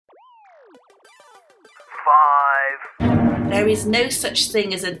5. There is no such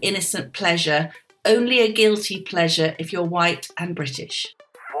thing as an innocent pleasure, only a guilty pleasure if you're white and British.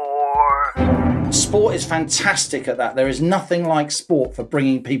 4. Sport is fantastic at that. There is nothing like sport for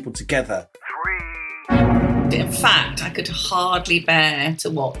bringing people together. 3. In fact, I could hardly bear to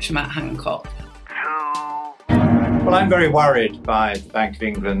watch Matt Hancock. 2. Well, I'm very worried by the Bank of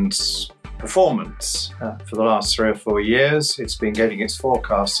England's performance for the last 3 or 4 years. It's been getting its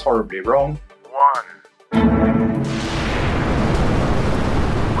forecasts horribly wrong. 1. We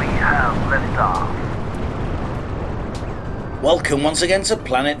have liftoff. Welcome once again to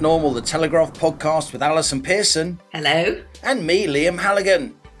Planet Normal, the Telegraph podcast with Alison Pearson. Hello. And me, Liam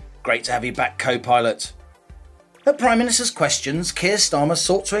Halligan. Great to have you back, co-pilot. At Prime Minister's questions, Keir Starmer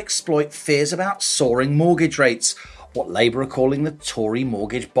sought to exploit fears about soaring mortgage rates, what Labour are calling the Tory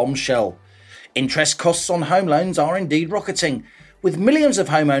Mortgage Bombshell. Interest costs on home loans are indeed rocketing, with millions of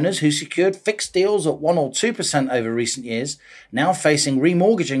homeowners who secured fixed deals at 1 or 2% over recent years now facing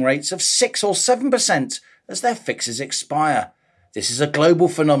remortgaging rates of 6 or 7% as their fixes expire. This is a global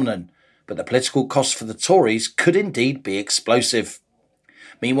phenomenon, but the political cost for the Tories could indeed be explosive.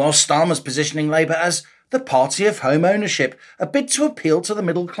 Meanwhile, Starmer's positioning Labour as the party of home ownership, a bid to appeal to the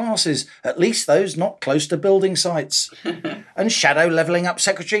middle classes, at least those not close to building sites. And shadow levelling up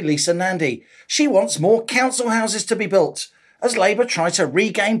Secretary Lisa Nandy. She wants more council houses to be built, as Labour try to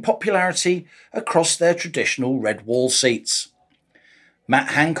regain popularity across their traditional red wall seats.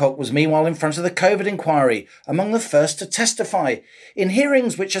 Matt Hancock was meanwhile in front of the COVID inquiry, among the first to testify, in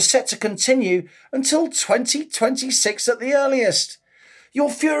hearings which are set to continue until 2026 at the earliest. You're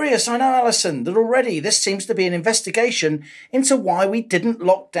furious, I know, Alison, that already this seems to be an investigation into why we didn't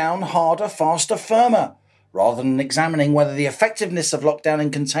lock down harder, faster, firmer, rather than examining whether the effectiveness of lockdown in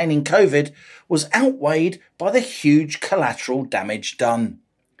containing COVID was outweighed by the huge collateral damage done.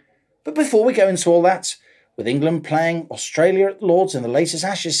 But before we go into all that, with England playing Australia at Lord's in the latest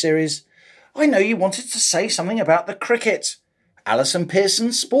Ashes series, I know you wanted to say something about the cricket. Alison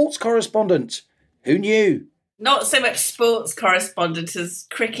Pearson, sports correspondent. Who knew? Not so much sports correspondent as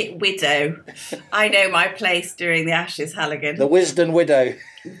cricket widow. I know my place during the Ashes, Halligan. The Wisden widow.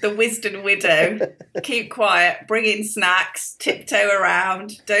 The Wisden widow. Keep quiet, bring in snacks, tiptoe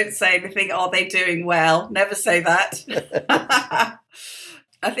around, don't say anything, are they doing well? Never say that.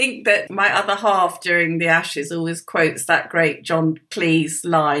 I think that my other half during the Ashes always quotes that great John Cleese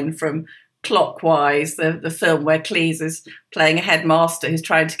line from Clockwise, the film where Cleese is playing a headmaster who's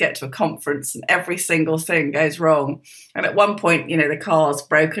trying to get to a conference and every single thing goes wrong. And at one point, the car's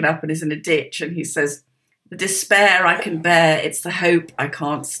broken up and is in a ditch and he says, "The despair I can bear, it's the hope I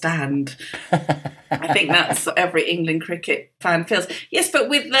can't stand." I think that's what every England cricket fan feels. Yes, but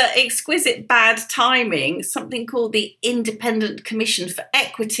with the exquisite bad timing, something called the Independent Commission for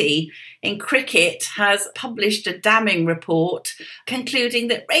Equity in Cricket has published a damning report concluding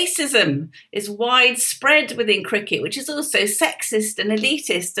that racism is widespread within cricket, which is also sexist and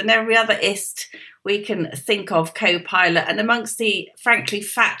elitist and every other ist we can think of, co-pilot. And amongst the frankly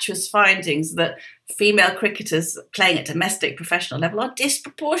fatuous findings that female cricketers playing at domestic professional level are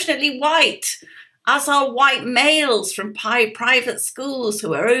disproportionately white, as are white males from private schools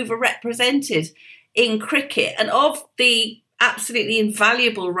who are overrepresented in cricket. And of the absolutely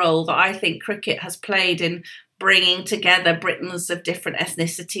invaluable role that I think cricket has played in bringing together Britons of different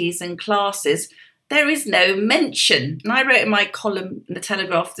ethnicities and classes, there is no mention. And I wrote in my column in the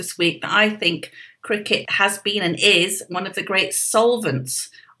Telegraph this week that I think cricket has been and is one of the great solvents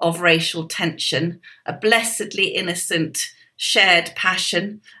of racial tension, a blessedly innocent shared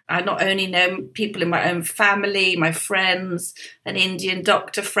passion. I not only know people in my own family, my friends, an Indian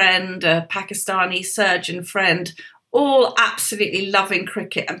doctor friend, a Pakistani surgeon friend, all absolutely loving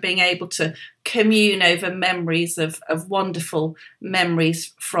cricket and being able to commune over memories of wonderful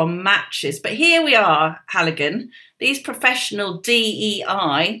memories from matches. But here we are, Halligan, these professional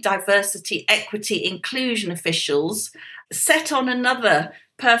DEI, diversity, equity, inclusion officials, set on another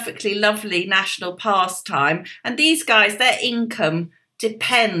perfectly lovely national pastime. And these guys, their income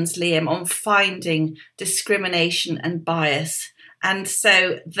depends, Liam, on finding discrimination and bias. And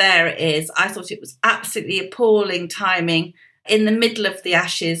so there it is. I thought it was absolutely appalling timing in the middle of the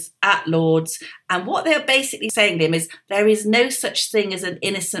Ashes at Lord's. And what they're basically saying, Liam, is there is no such thing as an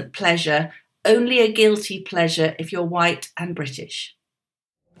innocent pleasure, only a guilty pleasure if you're white and British.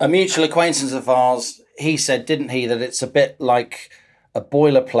 A mutual acquaintance of ours, he said, didn't he, that it's a bit like a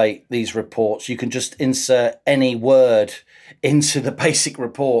boilerplate, these reports. You can just insert any word into the basic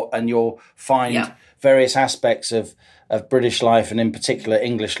report and you'll find various aspects of British life, and in particular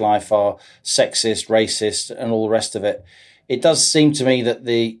English life, are sexist, racist and all the rest of it. It does seem to me that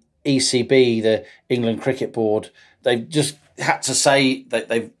the ECB, the England Cricket Board, they've just had to say that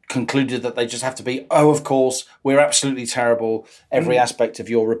they've concluded that they just have to be, oh, of course, we're absolutely terrible. Every aspect of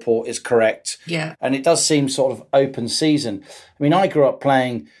your report is correct. Yeah. And it does seem sort of open season. I mean, I grew up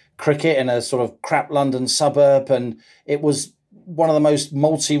playing cricket in a sort of crap London suburb, and it was one of the most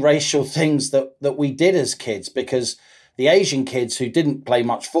multiracial things that we did as kids, because the Asian kids who didn't play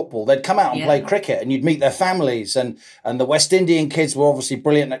much football, they'd come out and play cricket, and you'd meet their families. And the West Indian kids were obviously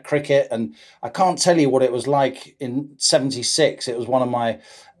brilliant at cricket. And I can't tell you what it was like in 76. It was one of my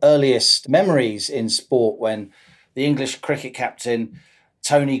earliest memories in sport when the English cricket captain,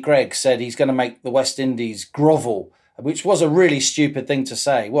 Tony Greig, said he's going to make the West Indies grovel, which was a really stupid thing to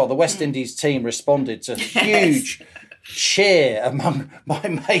say. Well, the West Indies team responded to huge cheer among my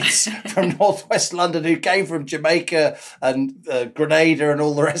mates from northwest London who came from Jamaica and Grenada and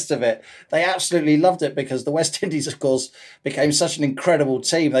all the rest of it. They absolutely loved it because the West Indies, of course, became such an incredible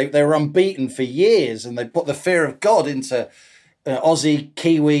team. They were unbeaten for years, and they put the fear of God into Aussie,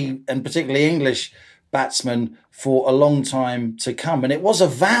 Kiwi, and particularly English batsmen for a long time to come. And it was a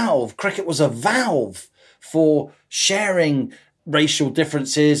valve. Cricket was a valve for sharing racial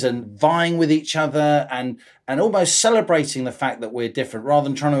differences and vying with each other and almost celebrating the fact that we're different rather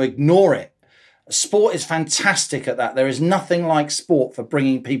than trying to ignore it. Sport is fantastic at that. There is nothing like sport for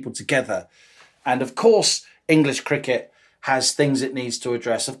bringing people together. And of course, English cricket has things it needs to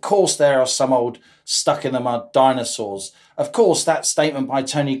address. Of course, there are some old stuck in the mud dinosaurs. Of course, that statement by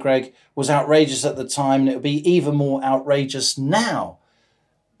Tony Greig was outrageous at the time, and it would be even more outrageous now.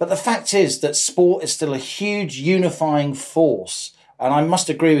 But the fact is that sport is still a huge unifying force. And I must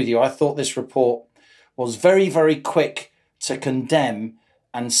agree with you. I thought this report was very, very quick to condemn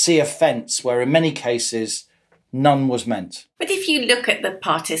and see offence where in many cases none was meant. But if you look at the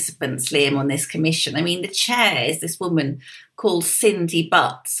participants, Liam, on this commission, I mean, the chair is this woman called Cindy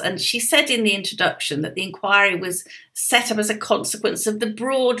Butts, and she said in the introduction that the inquiry was set up as a consequence of the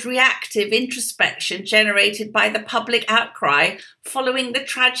broad reactive introspection generated by the public outcry following the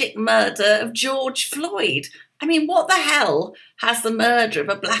tragic murder of George Floyd. I mean, what the hell has the murder of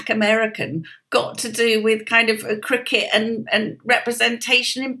a black American got to do with kind of a cricket and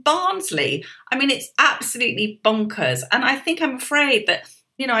representation in Barnsley? I mean, it's absolutely bonkers. And I think I'm afraid that,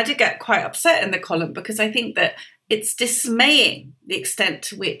 I did get quite upset in the column because I think that it's dismaying the extent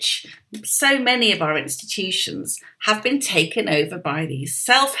to which so many of our institutions have been taken over by these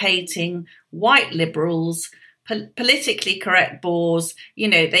self-hating white liberals, politically correct bores.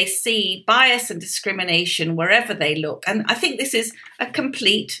 They see bias and discrimination wherever they look. And I think this is a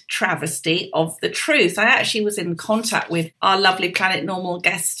complete travesty of the truth. I actually was in contact with our lovely Planet Normal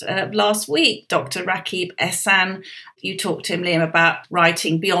guest last week, Dr. Rakib Ehsan. You talked to him, Liam, about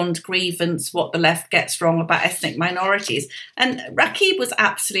writing Beyond Grievance, What the Left Gets Wrong About Ethnic Minorities. And Rakib was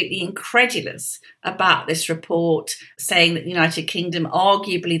absolutely incredulous about this report, saying that the United Kingdom,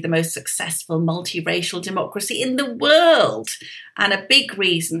 arguably the most successful multiracial democracy in the world. And a big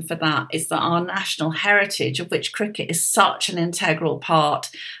reason for that is that our national heritage, of which cricket is such an integral part,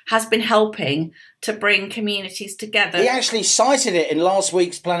 has been helping to bring communities together. He actually cited it in last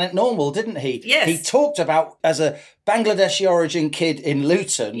week's Planet Normal, didn't he? Yes. He talked about, as a Bangladeshi origin kid in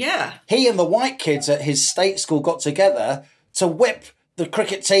Luton, he and the white kids at his state school got together to whip the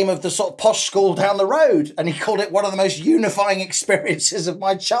cricket team of the sort of posh school down the road. And he called it one of the most unifying experiences of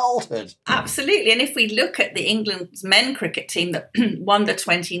my childhood. Absolutely. And if we look at the England's men cricket team that won the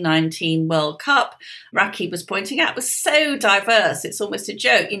 2019 World Cup, Rakib was pointing out, was so diverse. It's almost a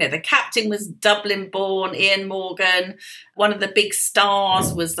joke. The captain was Dublin-born Ian Morgan. One of the big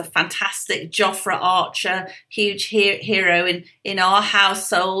stars was the fantastic Jofra Archer, huge hero in our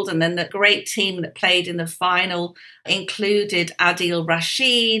household. And then the great team that played in the final included Adil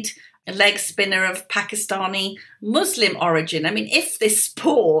Rashid, a leg spinner of Pakistani Muslim origin. I mean, if this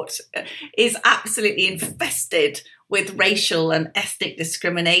sport is absolutely infested with racial and ethnic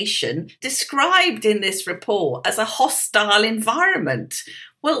discrimination, described in this report as a hostile environment,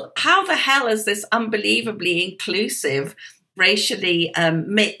 well, how the hell is this unbelievably inclusive, racially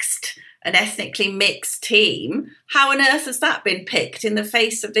mixed and ethnically mixed team, how on earth has that been picked in the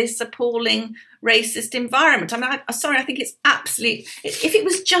face of this appalling racist environment? I mean, I think it's absolute. If it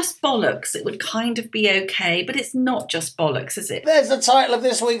was just bollocks, it would kind of be okay, but it's not just bollocks, is it? There's the title of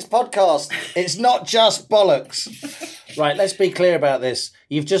this week's podcast. It's not just bollocks. Right, let's be clear about this.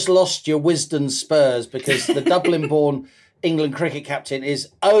 You've just lost your Wisden Spurs because the Dublin-born England cricket captain is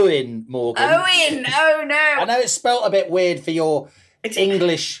Owen Morgan. Owen, oh no. I know it's spelt a bit weird for your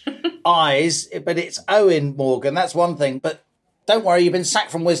English eyes, but it's Owen Morgan. That's one thing. But don't worry, you've been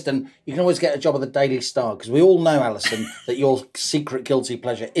sacked from Wisdom. You can always get a job at the Daily Star, because we all know, Alison, that your secret guilty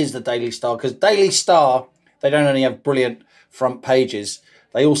pleasure is the Daily Star, because Daily Star, they don't only have brilliant front pages,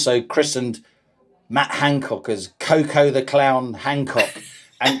 they also christened Matt Hancock as Coco the Clown Hancock.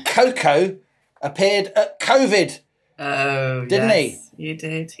 And Coco appeared at COVID. Oh, didn't yes, he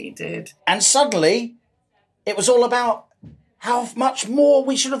did. He did. And suddenly, it was all about how much more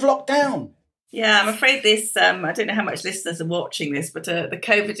we should have locked down. Yeah, I'm afraid this, I don't know how much listeners are watching this, but the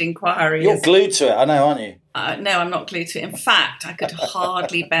COVID inquiry You're glued to it, I know, aren't you? No, I'm not glued to it. In fact, I could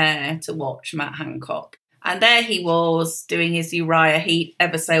hardly bear to watch Matt Hancock. And there he was doing his Uriah Heep,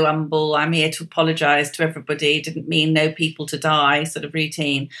 ever so humble, I'm here to apologise to everybody, didn't mean no people to die sort of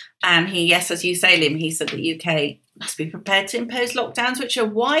routine. And he, yes, as you say, Lim, he said the UK must be prepared to impose lockdowns which are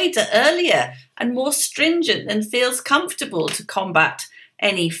wider, earlier and more stringent than feels comfortable to combat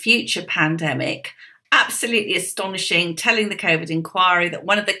any future pandemic. Absolutely astonishing, telling the COVID inquiry that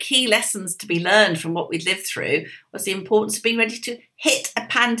one of the key lessons to be learned from what we'd lived through was the importance of being ready to hit a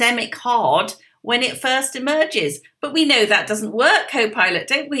pandemic hard when it first emerges. But we know that doesn't work, co-pilot,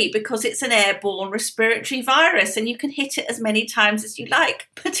 don't we? Because it's an airborne respiratory virus and you can hit it as many times as you like,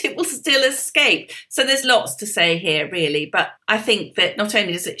 but it will still escape. So there's lots to say here, really. But I think that not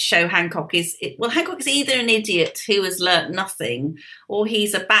only does it show Hancock Hancock is either an idiot who has learnt nothing, or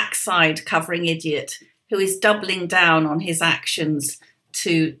he's a backside covering idiot who is doubling down on his actions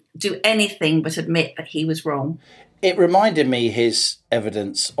to do anything but admit that he was wrong. It reminded me, his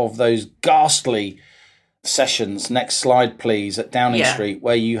evidence, of those ghastly sessions, next slide please, at Downing Street,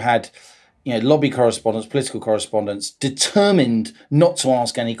 where you had, lobby correspondents, political correspondents, determined not to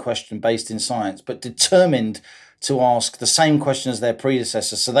ask any question based in science, but determined to ask the same question as their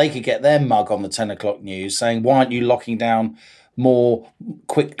predecessors so they could get their mug on the 10 o'clock news, saying, why aren't you locking down more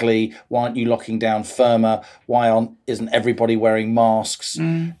quickly? Why aren't you locking down firmer? Isn't everybody wearing masks?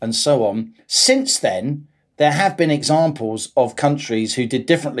 And so on. Since then, there have been examples of countries who did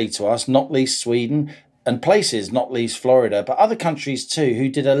differently to us, not least Sweden, and places, not least Florida, but other countries too, who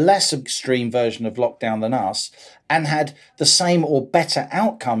did a less extreme version of lockdown than us and had the same or better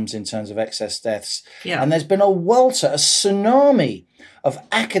outcomes in terms of excess deaths. Yeah. And there's been a welter, a tsunami of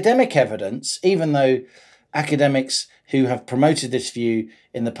academic evidence, even though academics who have promoted this view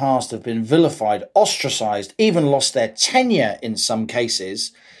in the past have been vilified, ostracised, even lost their tenure in some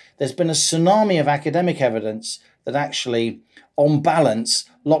cases. There's been a tsunami of academic evidence that actually, on balance,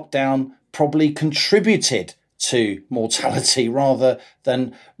 lockdown probably contributed to mortality rather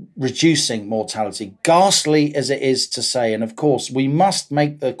than reducing mortality. Ghastly as it is to say, and of course, we must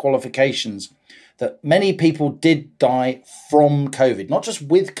make the qualifications that many people did die from COVID, not just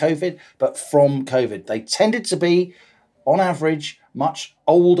with COVID, but from COVID. They tended to be, on average, much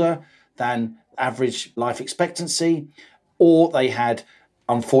older than average life expectancy, or they had,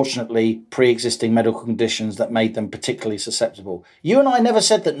 unfortunately, pre-existing medical conditions that made them particularly susceptible. You and I never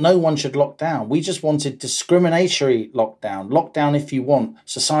said that no one should lock down. We just wanted discriminatory lockdown. Lockdown if you want.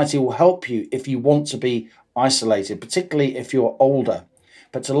 Society will help you if you want to be isolated, particularly if you're older.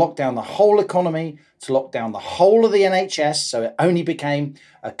 But to lock down the whole economy, to lock down the whole of the NHS, so it only became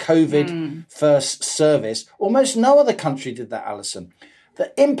a COVID first service. Almost no other country did that, Alison.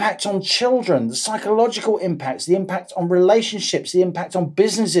 The impact on children, the psychological impacts, the impact on relationships, the impact on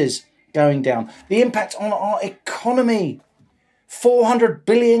businesses going down, the impact on our economy. 400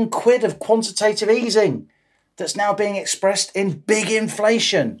 billion quid of quantitative easing that's now being expressed in big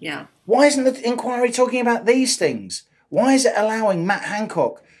inflation. Yeah. Why isn't the inquiry talking about these things? Why is it allowing Matt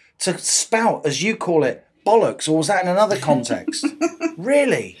Hancock to spout, as you call it, bollocks? Or was that in another context?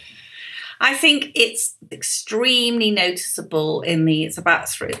 Really? I think it's extremely noticeable it's about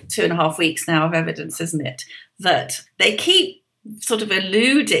 2.5 weeks now of evidence, isn't it, that they keep sort of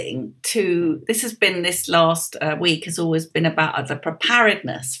alluding to, this last week has always been about the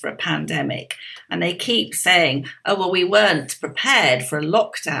preparedness for a pandemic. And they keep saying, oh, well, we weren't prepared for a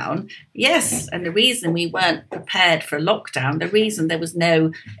lockdown. Yes, and the reason we weren't prepared for a lockdown, the reason there was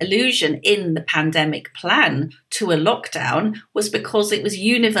no allusion in the pandemic plan to a lockdown was because it was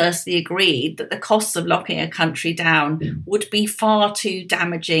universally agreed that the costs of locking a country down would be far too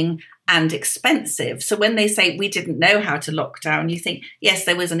damaging and expensive. So when they say we didn't know how to lock down, you think, yes,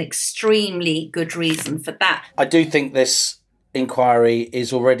 there was an extremely good reason for that. I do think this inquiry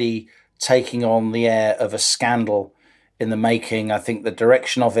is already taking on the air of a scandal in the making. I think the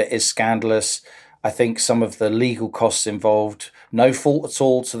direction of it is scandalous. I think some of the legal costs involved, no fault at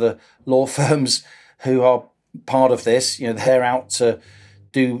all to the law firms who are part of this. They're out to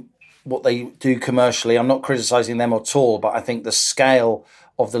do what they do commercially. I'm not criticising them at all, but I think the scale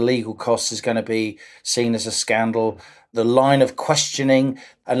of the legal costs is going to be seen as a scandal. The line of questioning,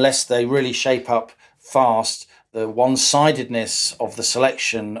 unless they really shape up fast, the one-sidedness of the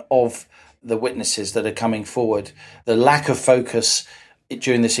selection of the witnesses that are coming forward, the lack of focus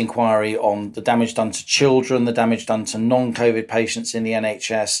during this inquiry on the damage done to children, the damage done to non-COVID patients in the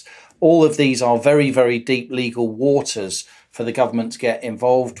NHS, all of these are very, very deep legal waters for the government to get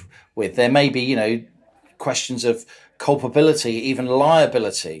involved with. There may be, questions of culpability, even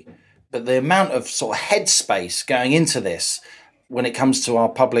liability, but the amount of sort of headspace going into this when it comes to our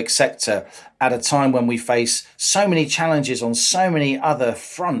public sector at a time when we face so many challenges on so many other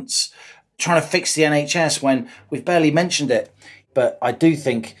fronts, trying to fix the NHS when we've barely mentioned it. But I do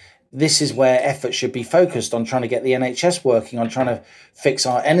think this is where effort should be focused on trying to get the NHS working, on trying to fix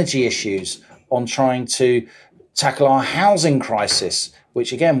our energy issues, on trying to tackle our housing crisis,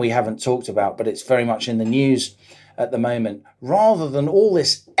 which again, we haven't talked about, but it's very much in the news at the moment, rather than all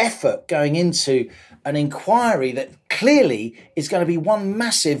this effort going into an inquiry that clearly is going to be one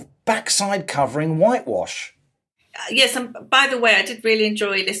massive backside covering whitewash. Yes, and by the way, I did really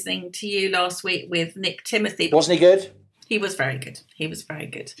enjoy listening to you last week with Nick Timothy. Wasn't he good? He was very good. He was very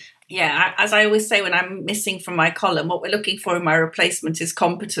good. Yeah, as I always say when I'm missing from my column, what we're looking for in my replacement is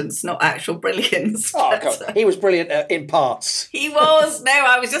competence, not actual brilliance. Oh, God. He was brilliant in parts. He was. No,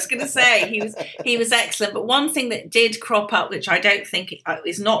 I was just going to say he was excellent. But one thing that did crop up, which I don't think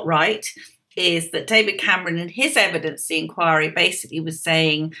is not right, is that David Cameron in his evidence, the inquiry, basically was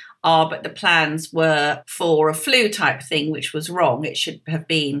saying, but the plans were for a flu type thing, which was wrong. It should have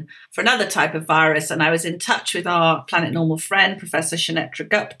been for another type of virus. And I was in touch with our Planet Normal friend, Professor Shanetra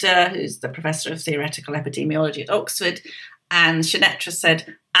Gupta, who's the Professor of Theoretical Epidemiology at Oxford. And Shanetra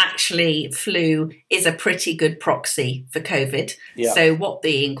said, actually, flu is a pretty good proxy for COVID. Yeah. So what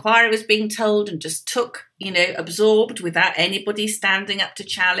the inquiry was being told and just took, absorbed without anybody standing up to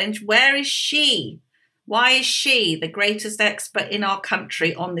challenge. Where is she? Why is she, the greatest expert in our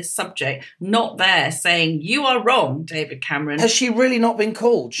country on this subject, not there saying, you are wrong, David Cameron? Has she really not been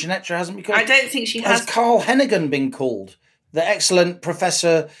called? Shanetra hasn't been called? I don't think she has. Has Carl Hennigan been called? The excellent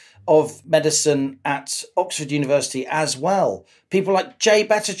professor of medicine at Oxford University as well. People like Jay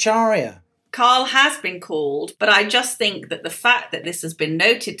Bhattacharya. Carl has been called, but I just think that the fact that this has been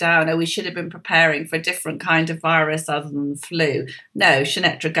noted down, we should have been preparing for a different kind of virus other than the flu. No,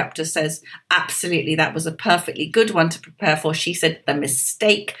 Shanetra Gupta says, absolutely, that was a perfectly good one to prepare for. She said the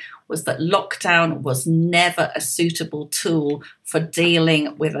mistake was that lockdown was never a suitable tool for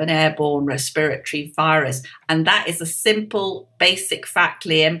dealing with an airborne respiratory virus. And that is a simple, basic fact,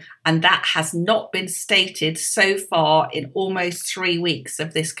 Liam, and that has not been stated so far in almost 3 weeks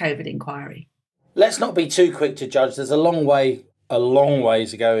of this COVID inquiry. Let's not be too quick to judge. There's a long way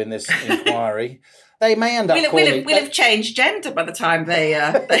to go in this inquiry. They may end up We'll have changed gender by the time they...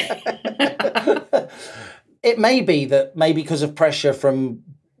 It may be that maybe because of pressure from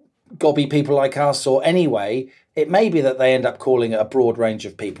gobby people like us, or anyway, it may be that they end up calling it a broad range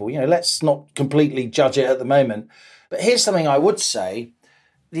of people. Let's not completely judge it at the moment. But here's something I would say.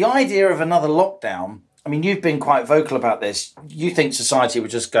 The idea of another lockdown, you've been quite vocal about this. You think society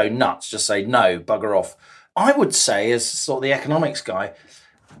would just go nuts, just say, no, bugger off. I would say, as sort of the economics guy,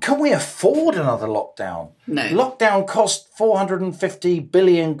 can we afford another lockdown? No. Lockdown cost 450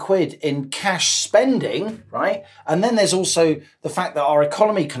 billion quid in cash spending, right? And then there's also the fact that our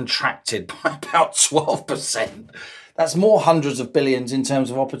economy contracted by about 12%. That's more hundreds of billions in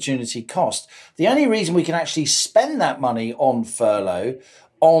terms of opportunity cost. The only reason we can actually spend that money on furlough,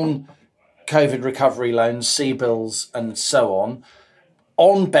 on COVID recovery loans, CBILS and so on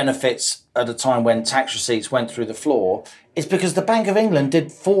benefits at a time when tax receipts went through the floor, is because the Bank of England did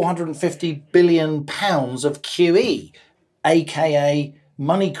 £450 billion of QE, aka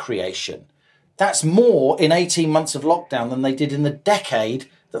money creation. That's more in 18 months of lockdown than they did in the decade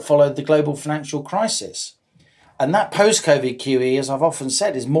that followed the global financial crisis. And that post-COVID QE, as I've often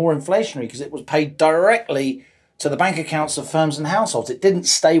said, is more inflationary because it was paid directly to the bank accounts of firms and households. It didn't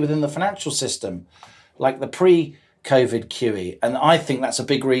stay within the financial system like the pre-COVID QE. And I think that's a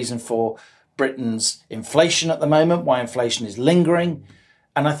big reason for Britain's inflation at the moment, why inflation is lingering.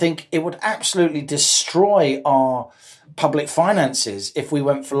 And I think it would absolutely destroy our public finances if we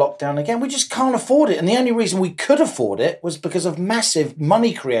went for lockdown again. We just can't afford it. And the only reason we could afford it was because of massive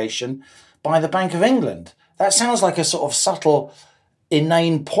money creation by the Bank of England. That sounds like a sort of subtle,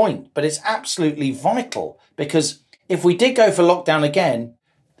 inane point, but it's absolutely vital, because if we did go for lockdown again,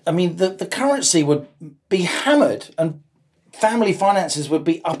 the currency would be hammered and family finances would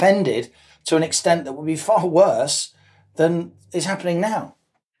be upended to an extent that would be far worse than is happening now.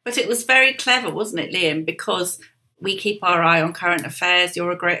 But it was very clever, wasn't it, Liam? Because we keep our eye on current affairs.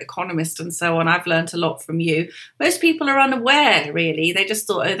 You're a great economist and so on. I've learned a lot from you. Most people are unaware, really. They just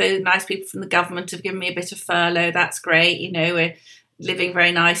thought, oh, those nice people from the government have given me a bit of furlough. That's great. You know, we're living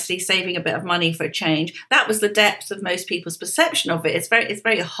very nicely, saving a bit of money for a change. That was the depth of most people's perception of it. It's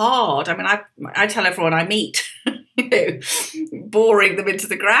very hard. I mean, I tell everyone I meet, you know, boring them into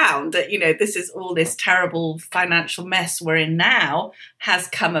the ground that, you know, this terrible financial mess we're in now has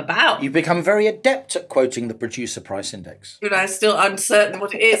come about. You've become very adept at quoting the producer price index. You know, I'm still uncertain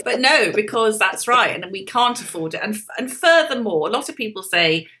what it is, but no, because that's right, and we can't afford it. And furthermore, a lot of people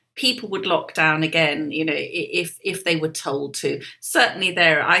say people would lock down again, you know, if they were told to. Certainly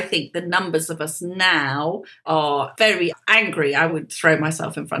I think the numbers of us now are very angry. I would throw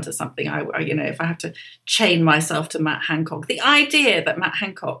myself in front of something. You know, if I have to chain myself to Matt Hancock. The idea that Matt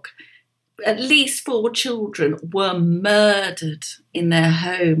Hancock, at least 4 children were murdered in their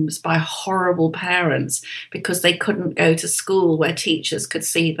homes by horrible parents because they couldn't go to school where teachers could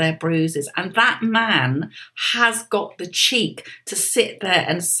see their bruises. And that man has got the cheek to sit there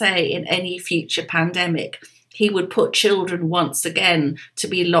and say in any future pandemic, he would put children once again to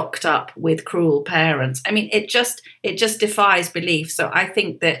be locked up with cruel parents. I mean, it just defies belief. So I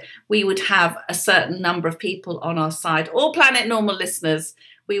think that we would have a certain number of people on our side, all Planet Normal listeners.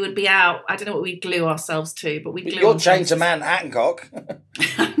 We would be out. I don't know what we'd glue ourselves to, but we'd glue. You're chained to Matt Hancock.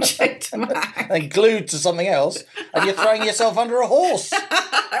 I'm chained to Matt. And glued to something else, and you're throwing yourself under a horse.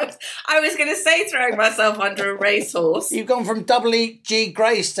 I was going to say throwing myself under a racehorse. You've gone from W.G.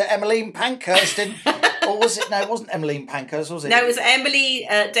 Grace to Emmeline Pankhurst or was it? No, it wasn't Emmeline Pankhurst, was it? No, it was Emily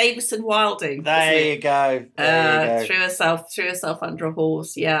Davison Wilding. There you go. Threw herself under a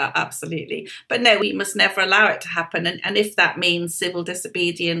horse. Yeah, absolutely. But no, we must never allow it to happen. And if that means civil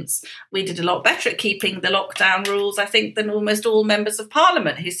disobedience, we did a lot better at keeping the lockdown rules, I think, than almost all members of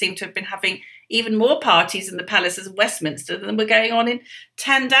Parliament, who seem to have been having even more parties in the palaces of Westminster than were going on in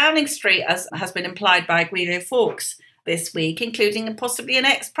 10 Downing Street, as has been implied by Guido Fawkes this week, including possibly an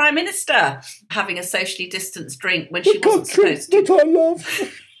ex-Prime Minister having a socially distanced drink when she wasn't supposed to. That I love.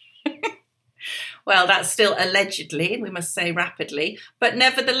 Well, that's still allegedly, we must say rapidly. But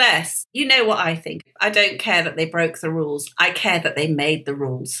nevertheless, you know what I think. I don't care that they broke the rules. I care that they made the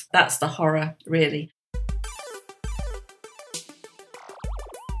rules. That's the horror, really.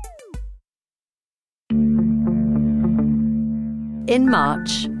 In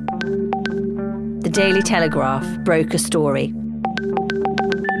March, the Daily Telegraph broke a story.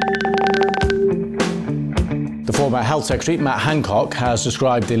 The former Health Secretary, Matt Hancock, has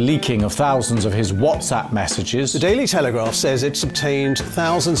described the leaking of thousands of his WhatsApp messages. The Daily Telegraph says it's obtained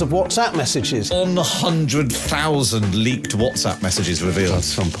thousands of WhatsApp messages. On 100,000 leaked WhatsApp messages revealed.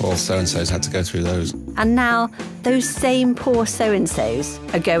 Some poor so-and-sos had to go through those. And now, those same poor so-and-sos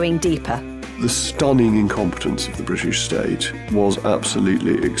are going deeper. The stunning incompetence of the British state was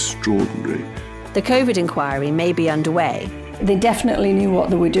absolutely extraordinary. The COVID inquiry may be underway. They definitely knew what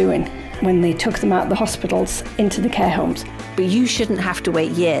they were doing when they took them out of the hospitals into the care homes. But you shouldn't have to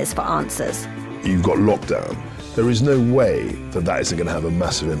wait years for answers. You've got lockdown. There is no way that isn't going to have a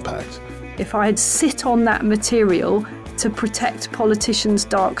massive impact. If I'd sit on that material to protect politicians'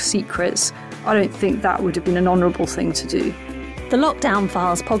 dark secrets, I don't think that would have been an honourable thing to do. The Lockdown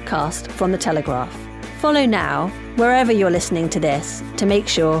Files podcast from The Telegraph. Follow now, wherever you're listening to this, to make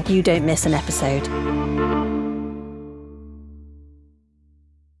sure you don't miss an episode.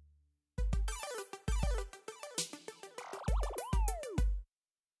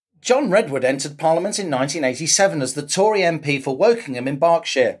 John Redwood entered Parliament in 1987 as the Tory MP for Wokingham in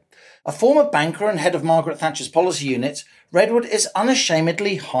Berkshire. A former banker and head of Margaret Thatcher's policy unit, Redwood is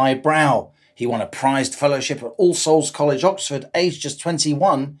unashamedly highbrow. He won a prized fellowship at All Souls College, Oxford, aged just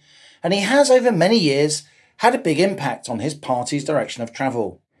 21, and he has, over many years, had a big impact on his party's direction of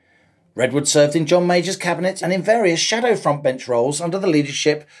travel. Redwood served in John Major's cabinet and in various shadow frontbench roles under the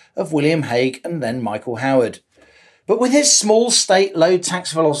leadership of William Hague and then Michael Howard. But with his small state low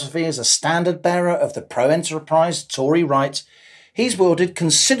tax philosophy as a standard bearer of the pro-enterprise Tory right, he's wielded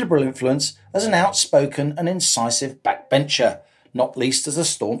considerable influence as an outspoken and incisive backbencher, not least as a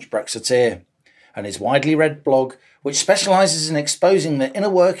staunch Brexiteer. And his widely read blog, which specialises in exposing the inner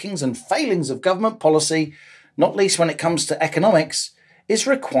workings and failings of government policy, not least when it comes to economics, is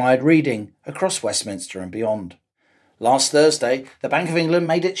required reading across Westminster and beyond. Last Thursday, the Bank of England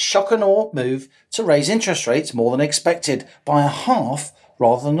made its shock and awe move to raise interest rates more than expected by 0.5%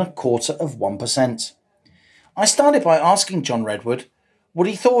 rather than 0.25%. I started by asking John Redwood what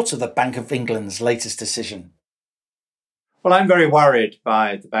he thought of the Bank of England's latest decision. Well, I'm very worried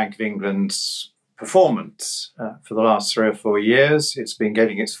by the Bank of England's performance for the last 3 or 4 years. It's been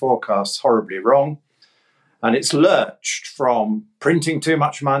getting its forecasts horribly wrong. And it's lurched from printing too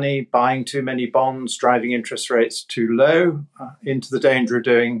much money, buying too many bonds, driving interest rates too low, into the danger of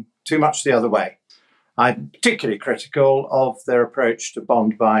doing too much the other way. I'm particularly critical of their approach to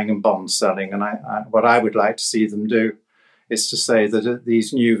bond buying and bond selling. And what I would like to see them do is to say that at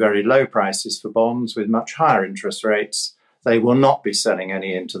these new very low prices for bonds with much higher interest rates, they will not be selling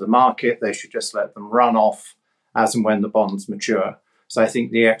any into the market. They should just let them run off as and when the bonds mature. So I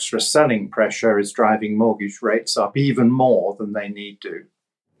think the extra selling pressure is driving mortgage rates up even more than they need to.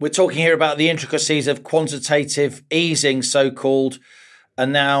 We're talking here about the intricacies of quantitative easing, so-called,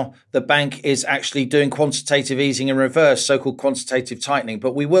 and now the bank is actually doing quantitative easing in reverse, so-called quantitative tightening.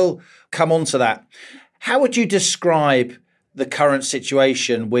 But we will come on to that. How would you describe the current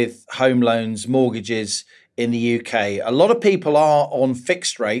situation with home loans, mortgages in the UK? A lot of people are on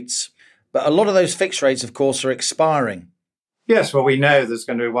fixed rates, but a lot of those fixed rates, of course, are expiring. Yes, well, we know there's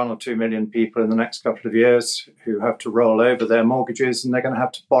going to be 1 or 2 million people in the next couple of years who have to roll over their mortgages, and they're going to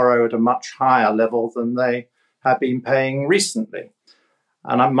have to borrow at a much higher level than they have been paying recently.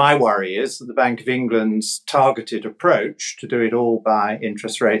 And my worry is that the Bank of England's targeted approach to do it all by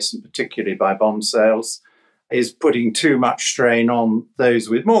interest rates, and particularly by bond sales, is putting too much strain on those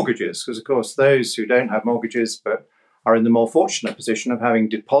with mortgages. Because, of course, those who don't have mortgages but are in the more fortunate position of having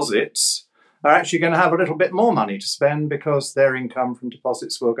deposits are actually going to have a little bit more money to spend because their income from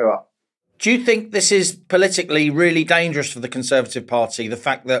deposits will go up. Do you think this is politically really dangerous for the Conservative Party, the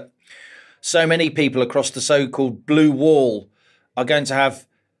fact that so many people across the so-called blue wall are going to have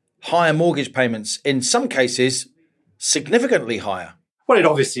higher mortgage payments, in some cases significantly higher? Well, it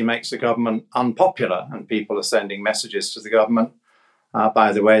obviously makes the government unpopular, and people are sending messages to the government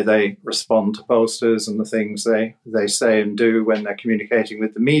by the way they respond to pollsters and the things they say and do when they're communicating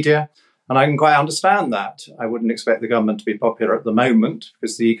with the media. And I can quite understand that. I wouldn't expect the government to be popular at the moment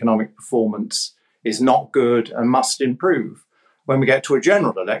because the economic performance is not good and must improve. When we get to a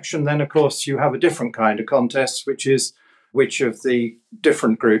general election, then, of course, you have a different kind of contest, which is which of the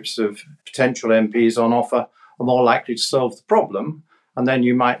different groups of potential MPs on offer are more likely to solve the problem. And then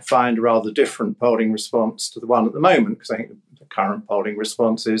you might find a rather different polling response to the one at the moment, because I think the current polling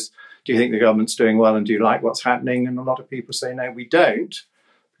response is, do you think the government's doing well and do you like what's happening? And a lot of people say, no, we don't,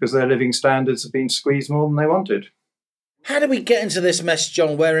 because their living standards have been squeezed more than they wanted. How do we get into this mess,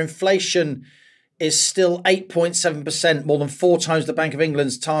 John, where inflation is still 8.7%, more than 4 times the Bank of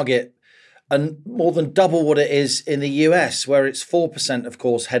England's target, and more than double what it is in the US, where it's 4%, of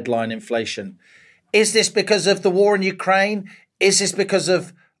course, headline inflation? Is this because of the war in Ukraine? Is this because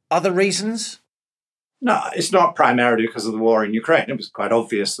of other reasons? No, it's not primarily because of the war in Ukraine. It was quite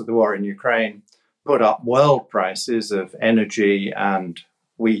obvious that the war in Ukraine put up world prices of energy and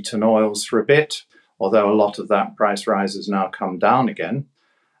wheat and oils for a bit, although a lot of that price rise has now come down again.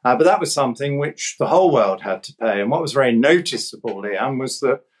 But that was something which the whole world had to pay. And what was very noticeable, Liam, was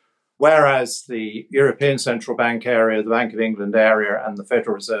that whereas the European Central Bank area, the Bank of England area, and the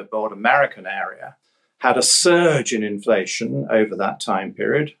Federal Reserve Board American area had a surge in inflation over that time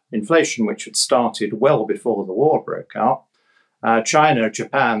period, inflation which had started well before the war broke out. China,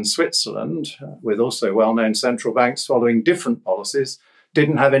 Japan, Switzerland, with also well-known central banks following different policies,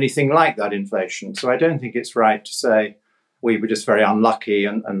 didn't have anything like that inflation. So I don't think it's right to say we were just very unlucky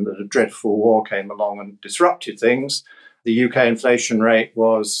and that a dreadful war came along and disrupted things. The UK inflation rate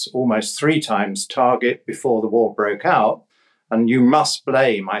was almost 3 times target before the war broke out. And you must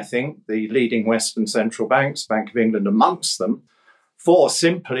blame, I think, the leading Western central banks, Bank of England amongst them, for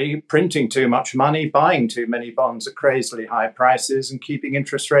simply printing too much money, buying too many bonds at crazily high prices and keeping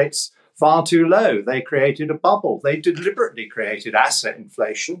interest rates far too low. They created a bubble. They deliberately created asset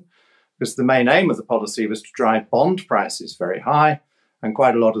inflation because the main aim of the policy was to drive bond prices very high. And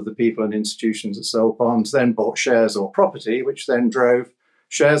quite a lot of the people and institutions that sold bonds then bought shares or property, which then drove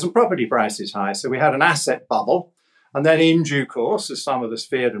shares and property prices high. So we had an asset bubble. And then in due course, as some of us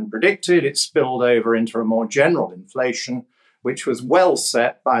feared and predicted, it spilled over into a more general inflation, which was well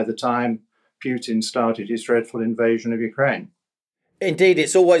set by the time Putin started his dreadful invasion of Ukraine. Indeed,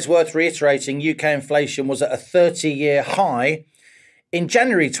 it's always worth reiterating UK inflation was at a 30-year high in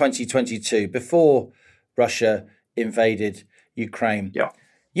January 2022, before Russia invaded Ukraine. Yeah.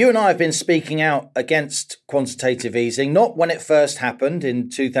 You and I have been speaking out against quantitative easing, not when it first happened in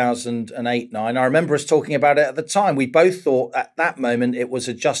 2008-9. I remember us talking about it at the time. We both thought at that moment it was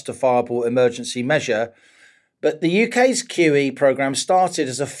a justifiable emergency measure. But the UK's QE programme started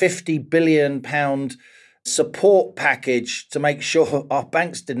as a £50 billion support package to make sure our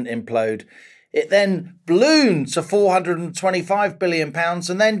banks didn't implode. It then ballooned to £425 billion.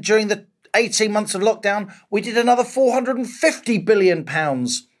 And then during the 18 months of lockdown, we did another £450 billion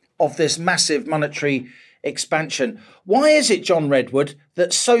of this massive monetary expansion. Why is it, John Redwood,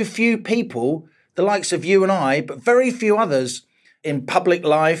 that so few people, the likes of you and I, but very few others in public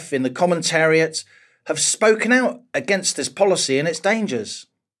life, in the commentariat, have spoken out against this policy and its dangers?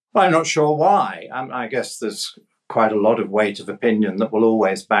 Well, I'm not sure why. I guess there's quite a lot of weight of opinion that will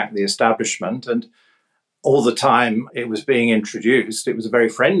always back the establishment. And all the time it was being introduced, it was a very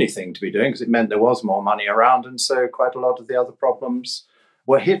friendly thing to be doing because it meant there was more money around. And so quite a lot of the other problems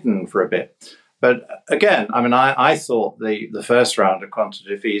were hidden for a bit. But again, I thought the first round of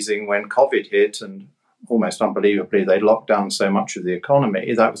quantitative easing, when COVID hit and almost unbelievably they locked down so much of the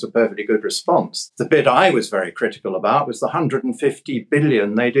economy, that was a perfectly good response. The bit I was very critical about was the 150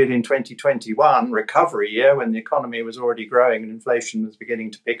 billion they did in 2021, recovery year, when the economy was already growing and inflation was beginning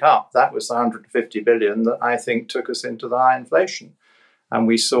to pick up. That was the 150 billion that I think took us into the high inflation. And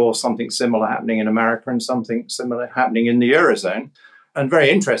we saw something similar happening in America and something similar happening in the Eurozone. And very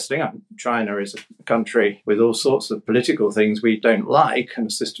interesting, China is a country with all sorts of political things we don't like and a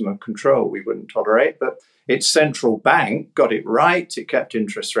system of control we wouldn't tolerate. But its central bank got it right. It kept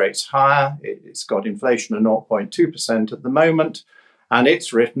interest rates higher. It's got inflation of 0.2% at the moment. And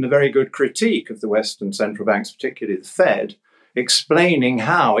it's written a very good critique of the Western central banks, particularly the Fed, explaining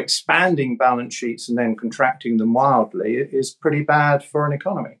how expanding balance sheets and then contracting them wildly is pretty bad for an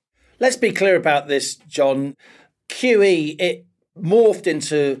economy. Let's be clear about this, John. QE, it morphed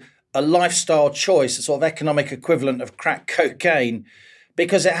into a lifestyle choice, a sort of economic equivalent of crack cocaine,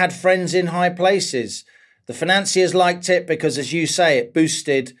 because it had friends in high places. The financiers liked it because, as you say, it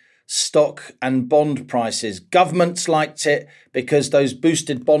boosted stock and bond prices. Governments liked it because those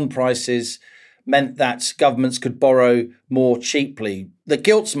boosted bond prices meant that governments could borrow more cheaply. The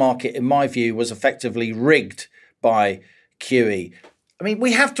gilts market, in my view, was effectively rigged by QE. I mean,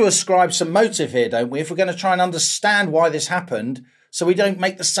 we have to ascribe some motive here, don't we, if we're going to try and understand why this happened so we don't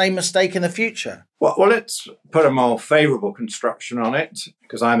make the same mistake in the future? Well, let's put a more favourable construction on it,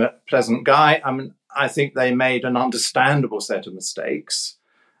 because I'm a pleasant guy. I think they made an understandable set of mistakes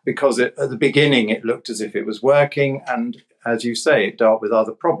because at the beginning it looked as if it was working. And as you say, it dealt with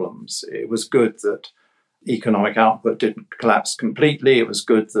other problems. It was good that economic output didn't collapse completely. It was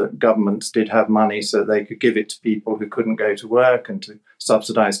good that governments did have money so they could give it to people who couldn't go to work and to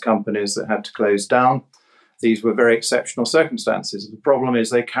subsidise companies that had to close down. These were very exceptional circumstances. The problem is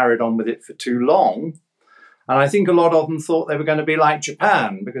they carried on with it for too long. And I think a lot of them thought they were going to be like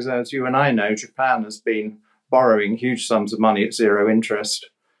Japan, because as you and I know, Japan has been borrowing huge sums of money at zero interest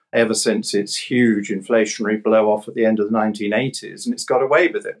ever since its huge inflationary blow-off at the end of the 1980s, and it's got away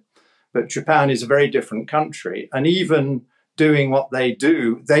with it. But Japan is a very different country. And even doing what they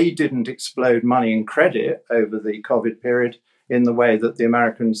do, they didn't explode money and credit over the COVID period in the way that the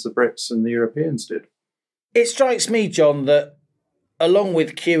Americans, the Brits and the Europeans did. It strikes me, John, that along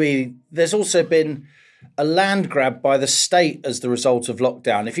with QE, there's also been a land grab by the state as the result of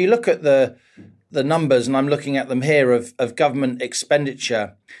lockdown. If you look at the numbers, and I'm looking at them here, of government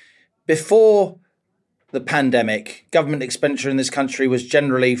expenditure, before the pandemic, government expenditure in this country was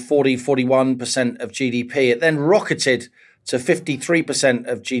generally 41% of GDP. It then rocketed to 53%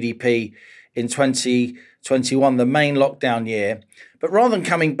 of GDP in 2021, the main lockdown year. But rather than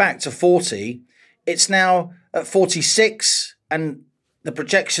coming back to 40, it's now at 46, and the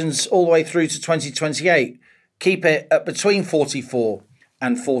projections all the way through to 2028 keep it at between 44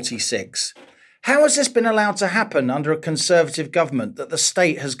 and 46. How has this been allowed to happen under a Conservative government, that the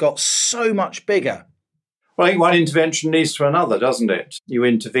state has got so much bigger? Well, I think one intervention leads to another, doesn't it? You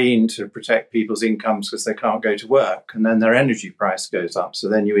intervene to protect people's incomes because they can't go to work, and then their energy price goes up. So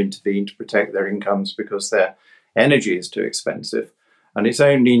then you intervene to protect their incomes because their energy is too expensive. And it's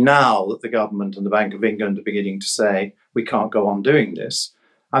only now that the government and the Bank of England are beginning to say, we can't go on doing this.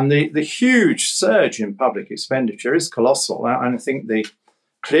 And the huge surge in public expenditure is colossal. And I think the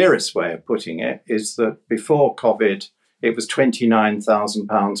clearest way of putting it is that before COVID, it was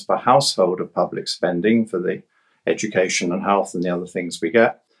 £29,000 per household of public spending for the education and health and the other things we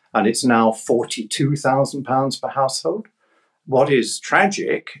get. And it's now £42,000 per household. What is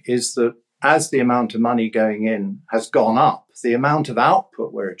tragic is that as the amount of money going in has gone up, the amount of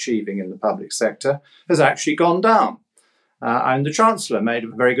output we're achieving in the public sector has actually gone down. And the Chancellor made a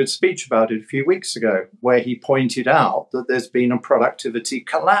very good speech about it a few weeks ago, where he pointed out that there's been a productivity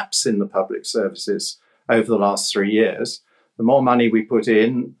collapse in the public services over the last 3 years. The more money we put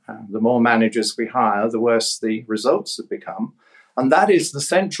in, the more managers we hire, the worse the results have become. And that is the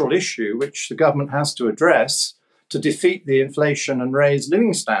central issue which the government has to address to defeat the inflation and raise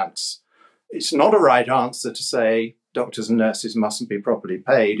living standards. It's not a right answer to say doctors and nurses mustn't be properly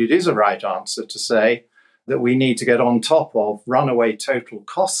paid. It is a right answer to say that we need to get on top of runaway total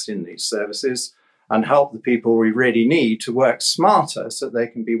costs in these services and help the people we really need to work smarter so that they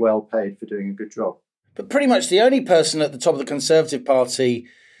can be well paid for doing a good job. But pretty much the only person at the top of the Conservative Party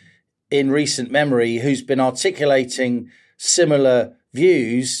in recent memory who's been articulating similar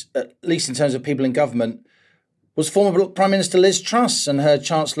views, at least in terms of people in government, was former Prime Minister Liz Truss and her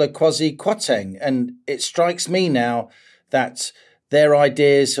Chancellor Kwasi Kwarteng. And it strikes me now that their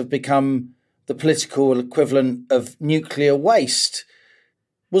ideas have become the political equivalent of nuclear waste.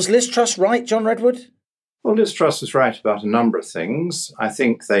 Was Liz Truss right, John Redwood? Well, Liz Truss was right about a number of things. I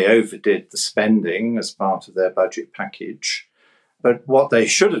think they overdid the spending as part of their budget package. But what they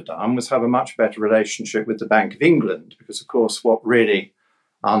should have done was have a much better relationship with the Bank of England, because, of course, what really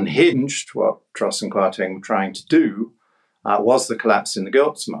unhinged what Truss and Kwarteng were trying to do was the collapse in the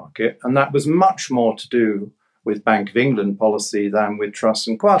gilts market. And that was much more to do with Bank of England policy than with Truss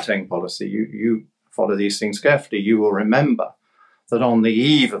and Kwarteng policy. You follow these things carefully. You will remember that on the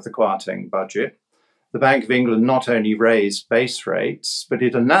eve of the Kwarteng budget, the Bank of England not only raised base rates, but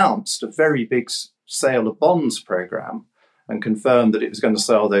it announced a very big sale of bonds programme and confirmed that it was going to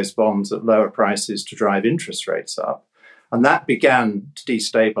sell those bonds at lower prices to drive interest rates up. And that began to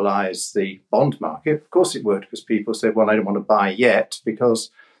destabilise the bond market. Of course it would, because people said, well, I don't want to buy yet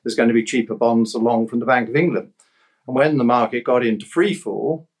because there's going to be cheaper bonds along from the Bank of England. And when the market got into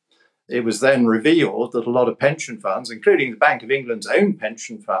freefall, it was then revealed that a lot of pension funds, including the Bank of England's own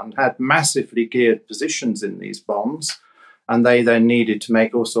pension fund, had massively geared positions in these bonds. And they then needed to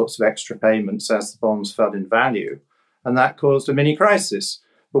make all sorts of extra payments as the bonds fell in value. And that caused a mini crisis.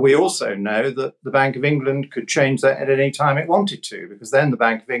 But we also know that the Bank of England could change that at any time it wanted to, because then the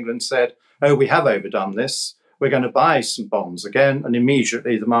Bank of England said, oh, we have overdone this. We're going to buy some bonds again. And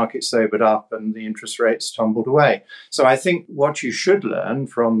immediately the market sobered up and the interest rates tumbled away. So I think what you should learn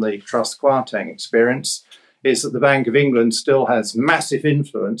from the Truss-Kwarteng experience is that the Bank of England still has massive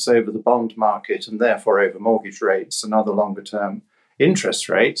influence over the bond market and therefore over mortgage rates and other longer term interest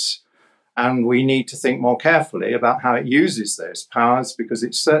rates. And we need to think more carefully about how it uses those powers, because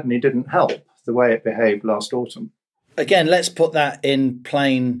it certainly didn't help the way it behaved last autumn. Again, let's put that in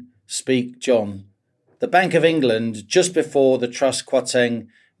plain speak, John. The Bank of England, just before the Truss-Kwarteng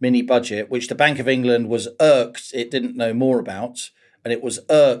mini budget, which the Bank of England was irked it didn't know more about, and it was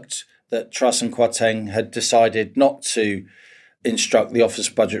irked that Truss and Kwarteng had decided not to instruct the Office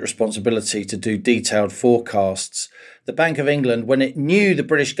of Budget Responsibility to do detailed forecasts. The Bank of England, when it knew the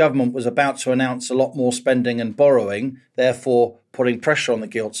British government was about to announce a lot more spending and borrowing, therefore putting pressure on the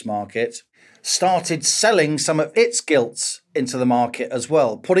gilts market, started selling some of its gilts into the market as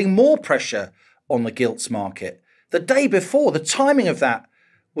well, putting more pressure on the gilts market. The day before, the timing of that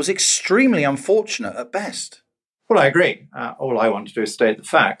was extremely unfortunate at best. Well, I agree. All I want to do is state the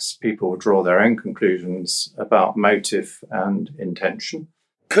facts. People will draw their own conclusions about motive and intention.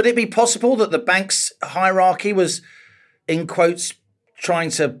 Could it be possible that the bank's hierarchy was, in quotes, trying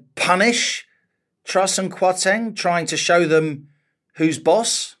to punish Truss and Kwarteng, trying to show them who's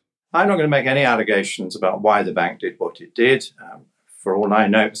boss? I'm not going to make any allegations about why the bank did what it did. For all I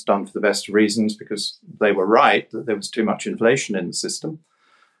know, it was done for the best of reasons, because they were right that there was too much inflation in the system.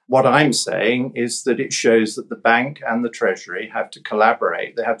 What I'm saying is that it shows that the bank and the Treasury have to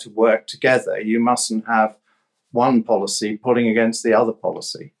collaborate. They have to work together. You mustn't have one policy pulling against the other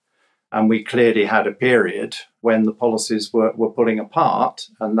policy. And we clearly had a period when the policies were pulling apart,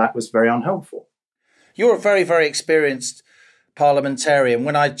 and that was very unhelpful. You're a very, very experienced parliamentarian.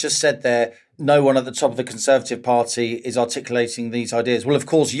 When I just said there, no one at the top of the Conservative Party is articulating these ideas. Well, of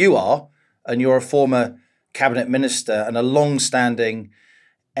course you are, and you're a former cabinet minister and a long-standing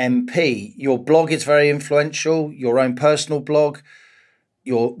MP. Your blog is very influential, your own personal blog,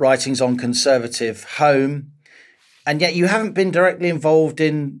 your writings on Conservative Home, and yet you haven't been directly involved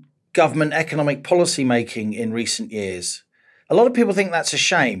in government economic policy making in recent years. A lot of people think that's a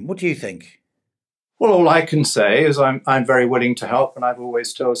shame. What do you think? Well, all I can say is I'm very willing to help, and I've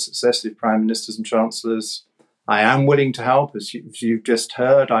always told successive prime ministers and chancellors I am willing to help. As you've just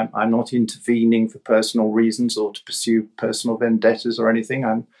heard, I'm not intervening for personal reasons or to pursue personal vendettas or anything.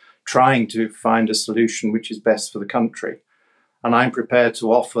 I'm trying to find a solution which is best for the country. And I'm prepared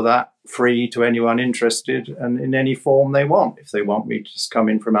to offer that free to anyone interested and in any form they want. If they want me to just come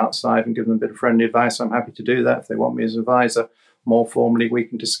in from outside and give them a bit of friendly advice, I'm happy to do that. If they want me as an advisor, more formally, we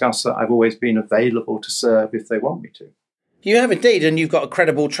can discuss that. I've always been available to serve if they want me to. You have indeed, and you've got a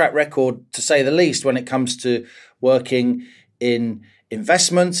credible track record, to say the least, when it comes to working in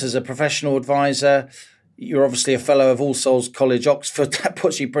investments as a professional advisor. You're obviously a fellow of All Souls College, Oxford. That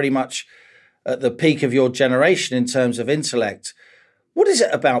puts you pretty much at the peak of your generation in terms of intellect. What is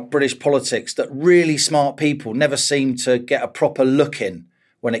it about British politics that really smart people never seem to get a proper look in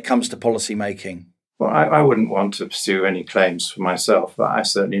when it comes to policy making? Well, I wouldn't want to pursue any claims for myself, but I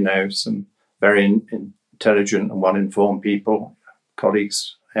certainly know some very intelligent and well-informed people,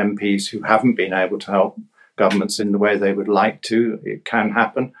 colleagues, MPs, who haven't been able to help governments in the way they would like to. It can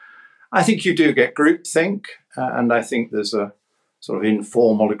happen. I think you do get groupthink, and I think there's a sort of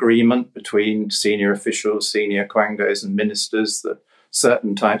informal agreement between senior officials, senior quangos and ministers that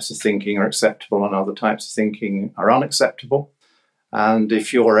certain types of thinking are acceptable and other types of thinking are unacceptable. And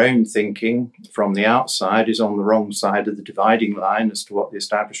if your own thinking from the outside is on the wrong side of the dividing line as to what the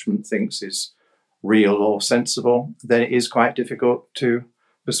establishment thinks is real or sensible, then it is quite difficult to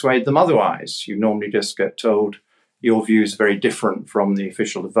persuade them otherwise. You normally just get told your view is very different from the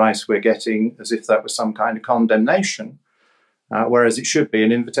official advice we're getting, as if that was some kind of condemnation, whereas it should be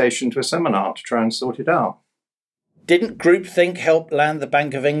an invitation to a seminar to try and sort it out. Didn't groupthink help land the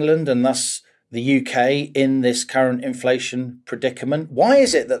Bank of England and thus the UK in this current inflation predicament? Why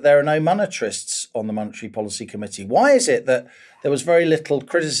is it that there are no monetarists on the Monetary Policy Committee? Why is it that there was very little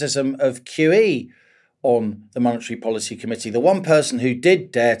criticism of QE on the Monetary Policy Committee? The one person who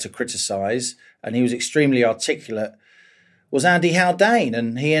did dare to criticise, and he was extremely articulate, was Andy Haldane,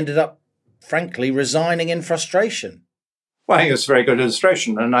 and he ended up, frankly, resigning in frustration. Well, I think it's a very good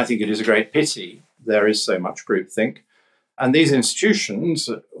illustration, and I think it is a great pity there is so much groupthink. And these institutions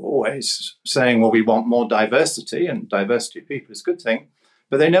are always saying, well, we want more diversity, and diversity of people is a good thing,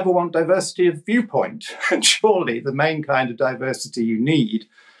 but they never want diversity of viewpoint. And surely the main kind of diversity you need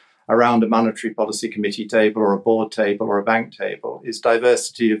around a monetary policy committee table or a board table or a bank table is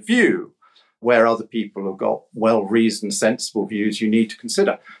diversity of view, where other people have got well-reasoned, sensible views you need to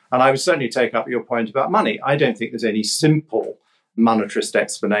consider. And I would certainly take up your point about money. I don't think there's any simple monetarist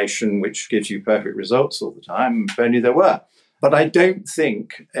explanation which gives you perfect results all the time, if only there were. But I don't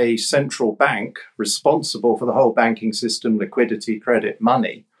think a central bank responsible for the whole banking system, liquidity, credit,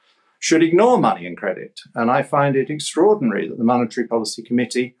 money, should ignore money and credit. And I find it extraordinary that the Monetary Policy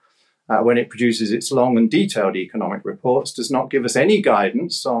Committee, when it produces its long and detailed economic reports, does not give us any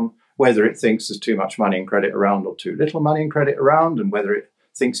guidance on whether it thinks there's too much money and credit around or too little money and credit around, and whether it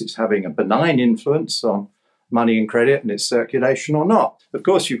thinks it's having a benign influence on money and credit and its circulation or not. Of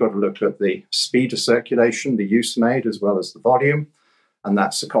course, you've got to look at the speed of circulation, the use made, as well as the volume, and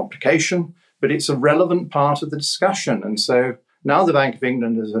that's a complication, but it's a relevant part of the discussion. And so now the Bank of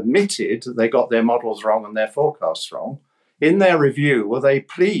England has admitted that they got their models wrong and their forecasts wrong. In their review, will they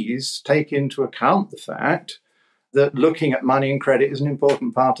please take into account the fact that looking at money and credit is an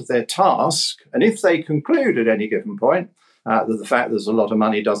important part of their task? And if they conclude at any given point that the fact there's a lot of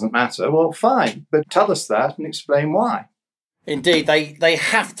money doesn't matter, well, fine, but tell us that and explain why. Indeed, they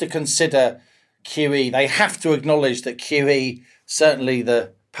have to consider QE. They have to acknowledge that QE, certainly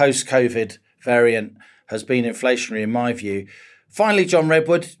the post-COVID variant, has been inflationary in my view. Finally, John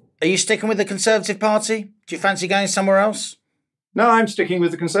Redwood, are you sticking with the Conservative Party? Do you fancy going somewhere else? No, I'm sticking with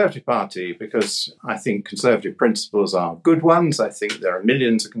the Conservative Party because I think Conservative principles are good ones. I think there are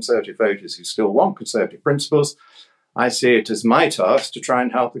millions of Conservative voters who still want Conservative principles. I see it as my task to try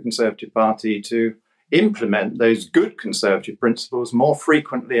and help the Conservative Party to implement those good Conservative principles more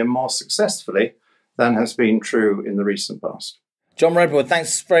frequently and more successfully than has been true in the recent past. John Redwood,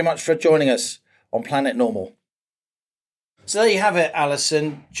 thanks very much for joining us on Planet Normal. So there you have it,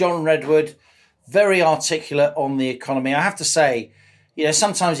 Alison. John Redwood, very articulate on the economy. I have to say,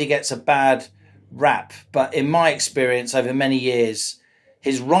 sometimes he gets a bad rap, but in my experience over many years,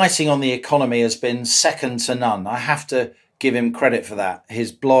 his writing on the economy has been second to none. I have to give him credit for that.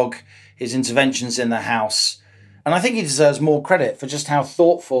 His blog, his interventions in the House. And I think he deserves more credit for just how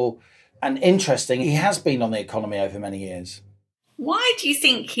thoughtful and interesting he has been on the economy over many years. Why do you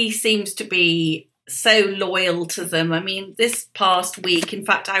think he seems to be so loyal to them? I mean, this past week, in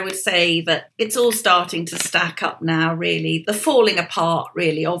fact, I would say that it's all starting to stack up now, really. The falling apart,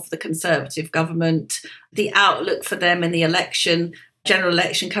 really, of the Conservative government, the outlook for them in the election, general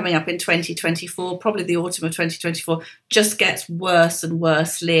election coming up in 2024, probably the autumn of 2024, just gets worse and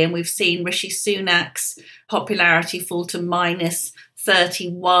worse, Liam. We've seen Rishi Sunak's popularity fall to minus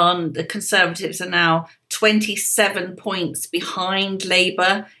 31. The Conservatives are now 27 points behind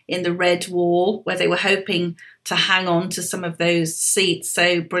Labour in the red wall, where they were hoping to hang on to some of those seats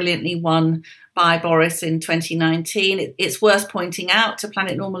so brilliantly won by Boris in 2019. It's worth pointing out to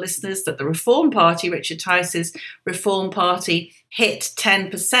Planet Normal listeners that the Reform Party, Richard Tice's Reform Party, hit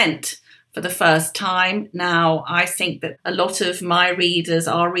 10% for the first time. Now, I think that a lot of my readers,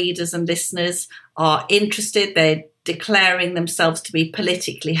 our readers and listeners, are interested. They're declaring themselves to be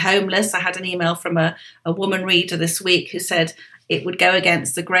politically homeless. I had an email from a woman reader this week who said, it would go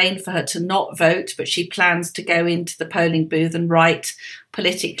against the grain for her to not vote, but she plans to go into the polling booth and write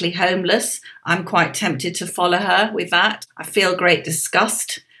politically homeless. I'm quite tempted to follow her with that. I feel great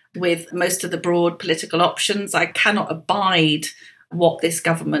disgust with most of the broad political options. I cannot abide what this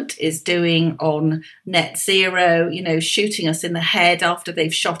government is doing on net zero, shooting us in the head after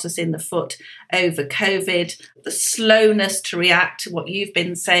they've shot us in the foot over COVID, the slowness to react to what you've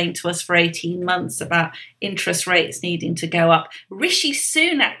been saying to us for 18 months about interest rates needing to go up. Rishi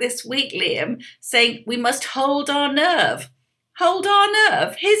Sunak this week, Liam, saying we must hold our nerve. Hold our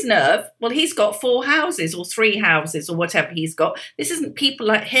nerve. His nerve, well, he's got 4 houses or 3 houses or whatever he's got. This isn't people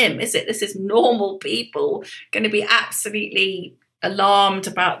like him, is it? This is normal people going to be absolutely alarmed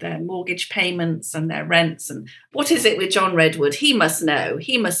about their mortgage payments and their rents. And what is it with John Redwood? He must know.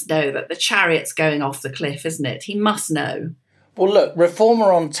 He must know that the chariot's going off the cliff, isn't it? He must know. Well, look, Reform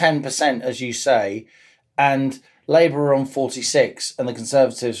are on 10%, as you say, and Labour are on 46% and the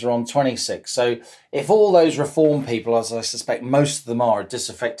Conservatives are on 26%. So if all those Reform people, as I suspect most of them are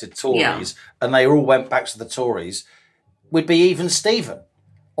disaffected Tories, and they all went back to the Tories, we'd be even Steven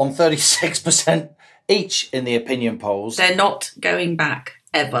on 36% each in the opinion polls. They're not going back,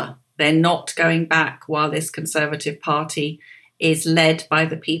 ever. They're not going back while this Conservative Party is led by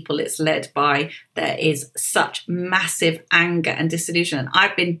the people it's led by. There is such massive anger and disillusion.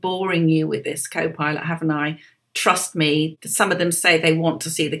 I've been boring you with this, co-pilot, haven't I? Trust me, some of them say they want to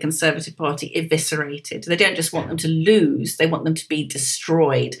see the Conservative Party eviscerated. They don't just want them to lose, they want them to be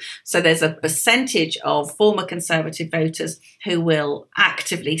destroyed. So there's a percentage of former Conservative voters who will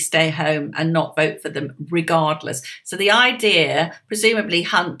actively stay home and not vote for them regardless. So the idea, presumably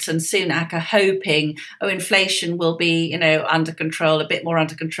Hunt and Sunak are hoping, inflation will be, under control, a bit more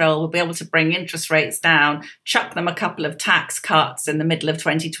under control. We'll be able to bring interest rates down, chuck them a couple of tax cuts in the middle of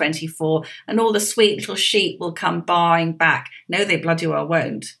 2024, and all the sweet little sheep will come buying back. No, they bloody well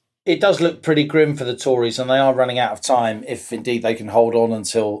won't. It does look pretty grim for the Tories, and they are running out of time if indeed they can hold on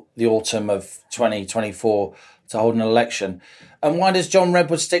until the autumn of 2024 to hold an election. And why does John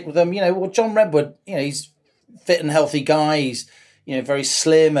Redwood stick with them? John Redwood, he's a fit and healthy guy. He's, very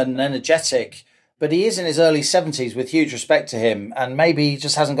slim and energetic, but he is in his early 70s with huge respect to him. And maybe he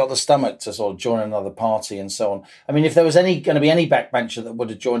just hasn't got the stomach to sort of join another party and so on. I mean, if there was going to be any backbencher that would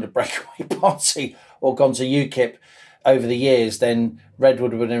have joined a breakaway party or gone to UKIP over the years, then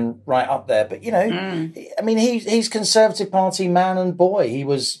Redwood would have been right up there. But, I mean, he's Conservative Party man and boy. He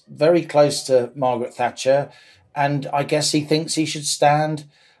was very close to Margaret Thatcher, and I guess he thinks he should stand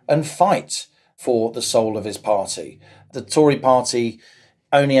and fight for the soul of his party. The Tory party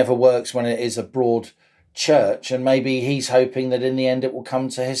only ever works when it is a broad church, and maybe he's hoping that in the end it will come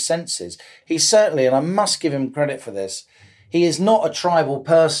to his senses. He's certainly, and I must give him credit for this, he is not a tribal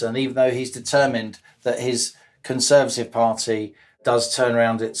person, even though he's determined that his Conservative Party does turn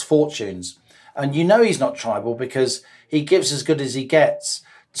around its fortunes. And he's not tribal because he gives as good as he gets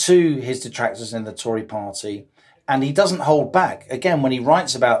to his detractors in the Tory party, and he doesn't hold back. Again, when he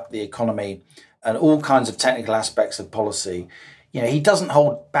writes about the economy and all kinds of technical aspects of policy, he doesn't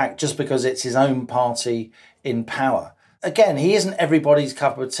hold back just because it's his own party in power. Again, he isn't everybody's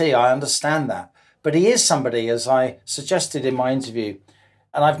cup of tea, I understand that. But he is somebody, as I suggested in my interview,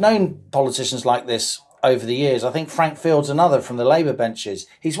 and I've known politicians like this over the years. I think Frank Field's another from the Labour benches.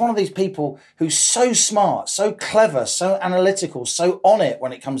 He's one of these people who's so smart, so clever, so analytical, so on it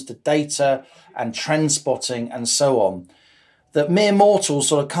when it comes to data and trend spotting and so on, that mere mortals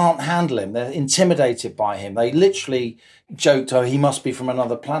sort of can't handle him. They're intimidated by him. They literally joked, he must be from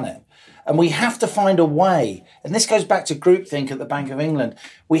another planet. And we have to find a way, and this goes back to groupthink at the Bank of England,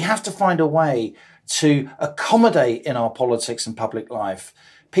 we have to find a way to accommodate in our politics and public life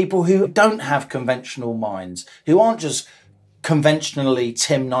people who don't have conventional minds, who aren't just conventionally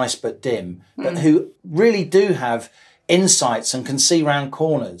Tim nice but dim, but who really do have insights and can see round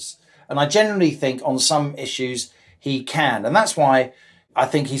corners. And I generally think on some issues he can. And that's why I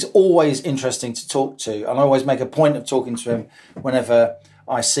think he's always interesting to talk to. And I always make a point of talking to him whenever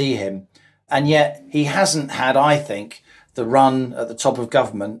I see him. And yet he hasn't had, I think, the run at the top of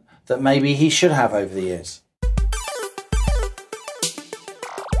government that maybe he should have over the years.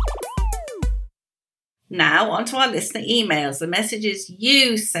 Now, onto our listener emails, the messages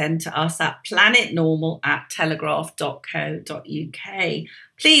you send to us at planetnormal@telegraph.co.uk.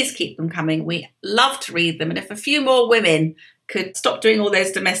 Please keep them coming. We love to read them. And if a few more women could stop doing all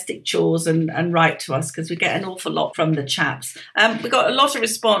those domestic chores and write to us, because we get an awful lot from the chaps. We got a lot of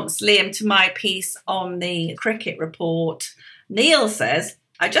response, Liam, to my piece on the cricket report. Neil says,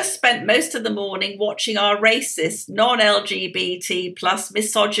 I just spent most of the morning watching our racist, non-LGBT plus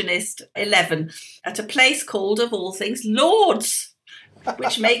misogynist 11 at a place called, of all things, Lords,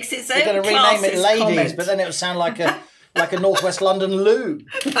 which makes its own You're going to rename it Ladies, comment. but then it would sound like a Northwest London loo.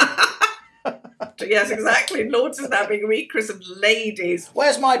 Yes, exactly. Lords is now being rechristened Ladies.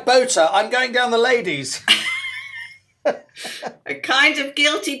 Where's my boater? I'm going down the Ladies. A kind of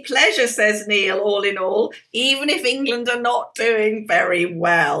guilty pleasure, says Neil, all in all, even if England are not doing very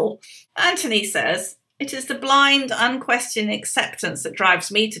well. Anthony says, it is the blind, unquestioning acceptance that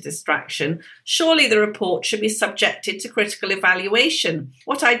drives me to distraction. Surely the report should be subjected to critical evaluation.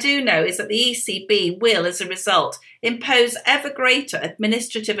 What I do know is that the ECB will, as a result, impose ever greater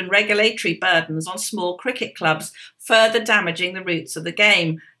administrative and regulatory burdens on small cricket clubs, further damaging the roots of the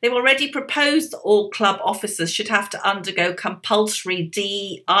game. They've already proposed that all club officers should have to undergo compulsory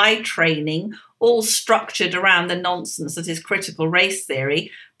DEI training, all structured around the nonsense that is critical race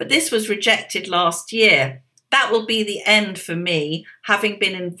theory, but this was rejected last year. That will be the end for me, having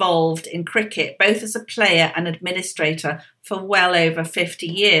been involved in cricket, both as a player and administrator, for well over 50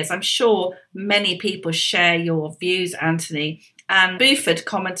 years. I'm sure many people share your views, Anthony. And Buford,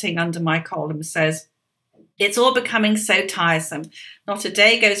 commenting under my column, says, it's all becoming so tiresome. Not a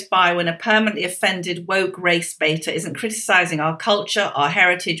day goes by when a permanently offended woke race baiter isn't criticising our culture, our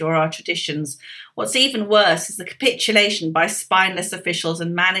heritage or our traditions. What's even worse is the capitulation by spineless officials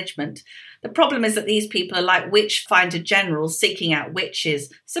and management. The problem is that these people are like witch finder generals seeking out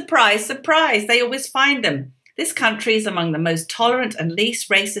witches. Surprise, surprise, they always find them. This country is among the most tolerant and least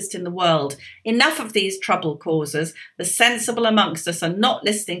racist in the world. Enough of these trouble causers. The sensible amongst us are not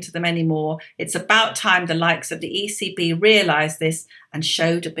listening to them anymore. It's about time the likes of the ECB realised this and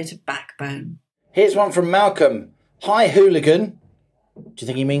showed a bit of backbone. Here's one from Malcolm. Hi, hooligan. Do you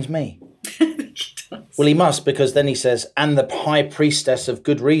think he means me? Well, he must, because then he says, and the high priestess of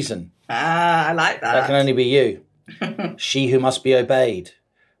good reason. Ah, I like that. That can only be you. She who must be obeyed.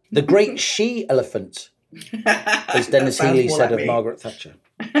 The great she-elephant. As Dennis Healey said of Margaret Thatcher.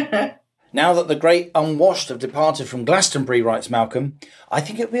 Now that the great unwashed have departed from Glastonbury, writes Malcolm, I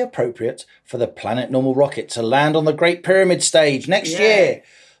think it would be appropriate for the Planet Normal rocket to land on the Great Pyramid stage next year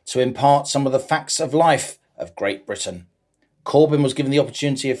to impart some of the facts of life of Great Britain. Corbyn was given the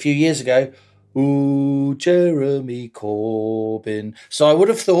opportunity a few years ago. Ooh, Jeremy Corbyn. So I would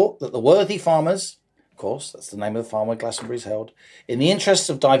have thought that the worthy farmers, of course, that's the name of the farm where Glastonbury's held, in the interests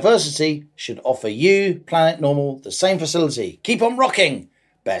of diversity, should offer you, Planet Normal, the same facility. Keep on rocking.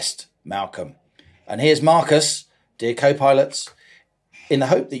 Best, Malcolm. And here's Marcus, dear co-pilots, in the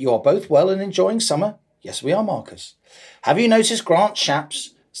hope that you are both well and enjoying summer. Yes, we are, Marcus. Have you noticed Grant Shapps,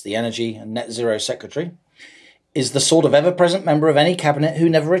 as the Energy and Net Zero Secretary, is the sort of ever-present member of any cabinet who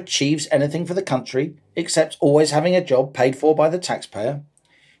never achieves anything for the country, except always having a job paid for by the taxpayer?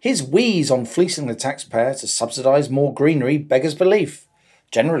 His wheeze on fleecing the taxpayer to subsidise more greenery beggars belief.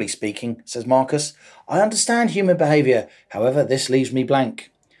 Generally speaking, says Marcus, I understand human behaviour, however this leaves me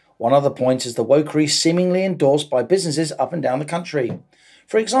blank. One other point is the wokery seemingly endorsed by businesses up and down the country.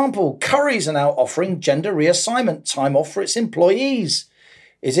 For example, Currys are now offering gender reassignment time off for its employees.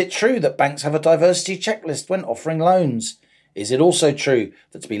 Is it true that banks have a diversity checklist when offering loans? Is it also true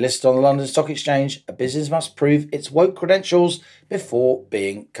that to be listed on the London Stock Exchange, a business must prove its woke credentials before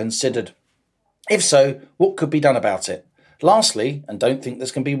being considered? If so, what could be done about it? Lastly, and don't think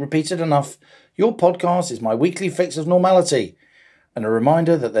this can be repeated enough, your podcast is my weekly fix of normality and a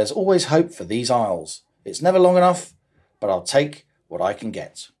reminder that there's always hope for these isles. It's never long enough, but I'll take what I can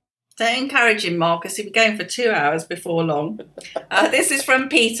get. Don't encourage him, Marcus. He'll be going for 2 hours before long. This is from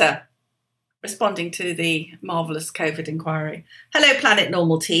Peter, responding to the marvellous COVID inquiry. Hello, Planet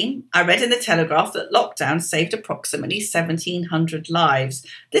Normal team. I read in the Telegraph that lockdown saved approximately 1,700 lives.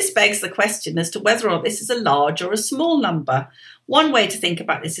 This begs the question as to whether or not this is a large or a small number. One way to think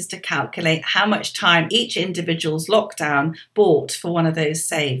about this is to calculate how much time each individual's lockdown bought for one of those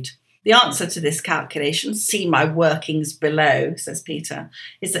saved. The answer to this calculation, see my workings below, says Peter,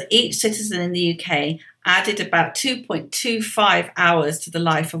 is that each citizen in the UK added about 2.25 hours to the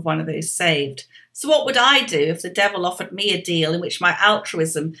life of one of those saved. So what would I do if the devil offered me a deal in which my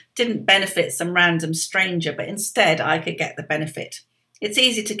altruism didn't benefit some random stranger, but instead I could get the benefit? It's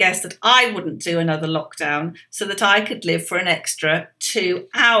easy to guess that I wouldn't do another lockdown so that I could live for an extra 2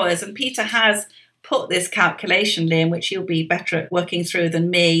 hours. And Peter has put this calculation, Liam, which you'll be better at working through than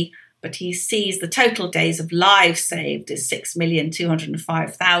me, but he sees the total days of lives saved as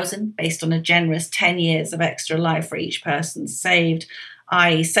 6,205,000 based on a generous 10 years of extra life for each person saved.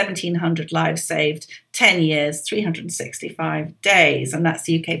 i.e. 1,700 lives saved, 10 years, 365 days. And that's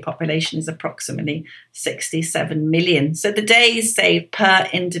the UK population is approximately 67 million. So the days saved per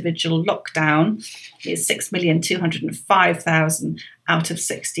individual lockdown is 6,205,000 out of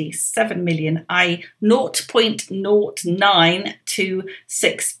 67 million, i.e.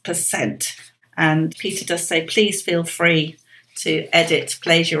 0.0926%. And Peter does say, please feel free to edit,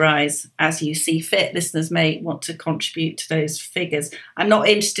 plagiarise as you see fit. Listeners may want to contribute to those figures. I'm not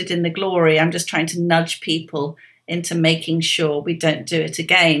interested in the glory. I'm just trying to nudge people into making sure we don't do it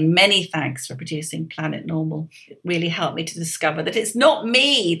again. Many thanks for producing Planet Normal. It really helped me to discover that it's not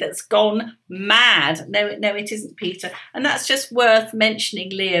me that's gone mad. No, it isn't, Peter. And that's just worth mentioning,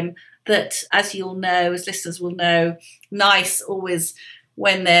 Liam, that as you'll know, as listeners will know, NICE always,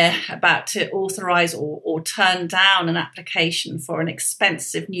 when they're about to authorise or turn down an application for an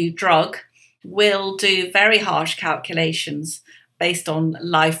expensive new drug, will do very harsh calculations based on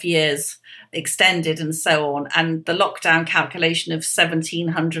life years extended and so on. And the lockdown calculation of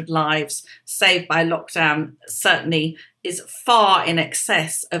 1,700 lives saved by lockdown certainly is far in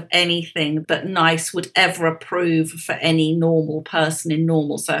excess of anything that NICE would ever approve for any normal person in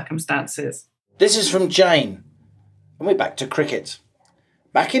normal circumstances. This is from Jane, and we're back to cricket.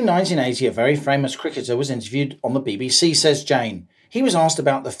 Back in 1980, a very famous cricketer was interviewed on the BBC, says Jane. He was asked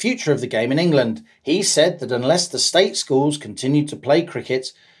about the future of the game in England. He said that unless the state schools continued to play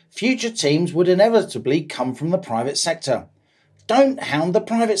cricket, future teams would inevitably come from the private sector. Don't hound the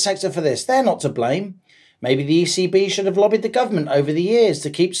private sector for this. They're not to blame. Maybe the ECB should have lobbied the government over the years to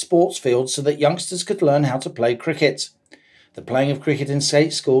keep sports fields so that youngsters could learn how to play cricket. The playing of cricket in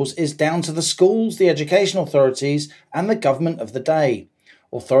state schools is down to the schools, the education authorities and the government of the day.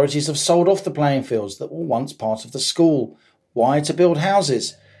 Authorities have sold off the playing fields that were once part of the school. Why? To build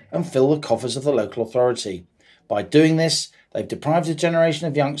houses and fill the coffers of the local authority. By doing this, they've deprived a generation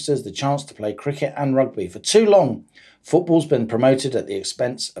of youngsters the chance to play cricket and rugby. For too long, football's been promoted at the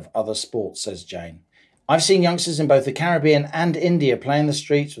expense of other sports, says Jane. I've seen youngsters in both the Caribbean and India play in the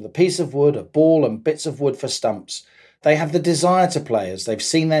streets with a piece of wood, a ball and bits of wood for stumps. They have the desire to play as they've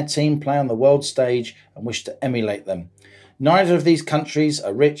seen their team play on the world stage and wish to emulate them. Neither of these countries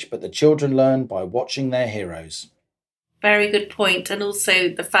are rich, but the children learn by watching their heroes. Very good point. And also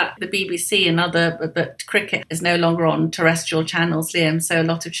the fact the BBC and that cricket is no longer on terrestrial channels, Liam, so a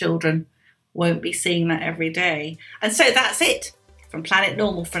lot of children won't be seeing that every day. And so that's it from Planet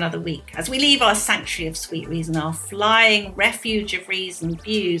Normal for another week. As we leave our sanctuary of sweet reason, our flying refuge of reason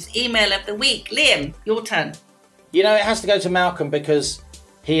views, email of the week. Liam, your turn. You know, it has to go to Malcolm because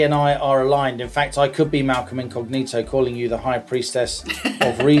he and I are aligned. In fact, I could be Malcolm Incognito, calling you the High Priestess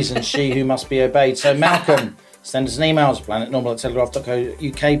of Reason, she who must be obeyed. So Malcolm, send us an email to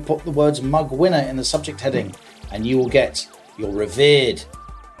planetnormal@telegraph.co.uk, put the words mug winner in the subject heading, and you will get your revered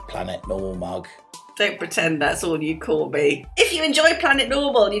Planet Normal mug. Don't pretend that's all you call me. If you enjoy Planet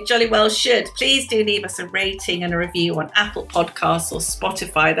Normal, you jolly well should. Please do leave us a rating and a review on Apple Podcasts or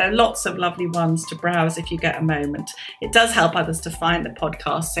Spotify. There are lots of lovely ones to browse if you get a moment. It does help others to find the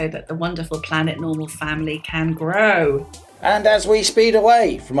podcast so that the wonderful Planet Normal family can grow. And as we speed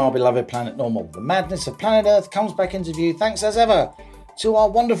away from our beloved Planet Normal, the madness of planet Earth comes back into view, thanks as ever to our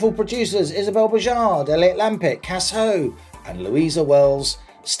wonderful producers Isabel Bajard, Elliot Lampitt, Cass Ho and Louisa Wells.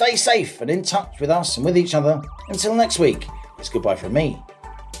 Stay safe and in touch with us and with each other. Until next week, it's goodbye from me.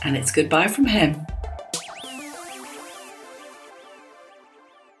 And it's goodbye from him.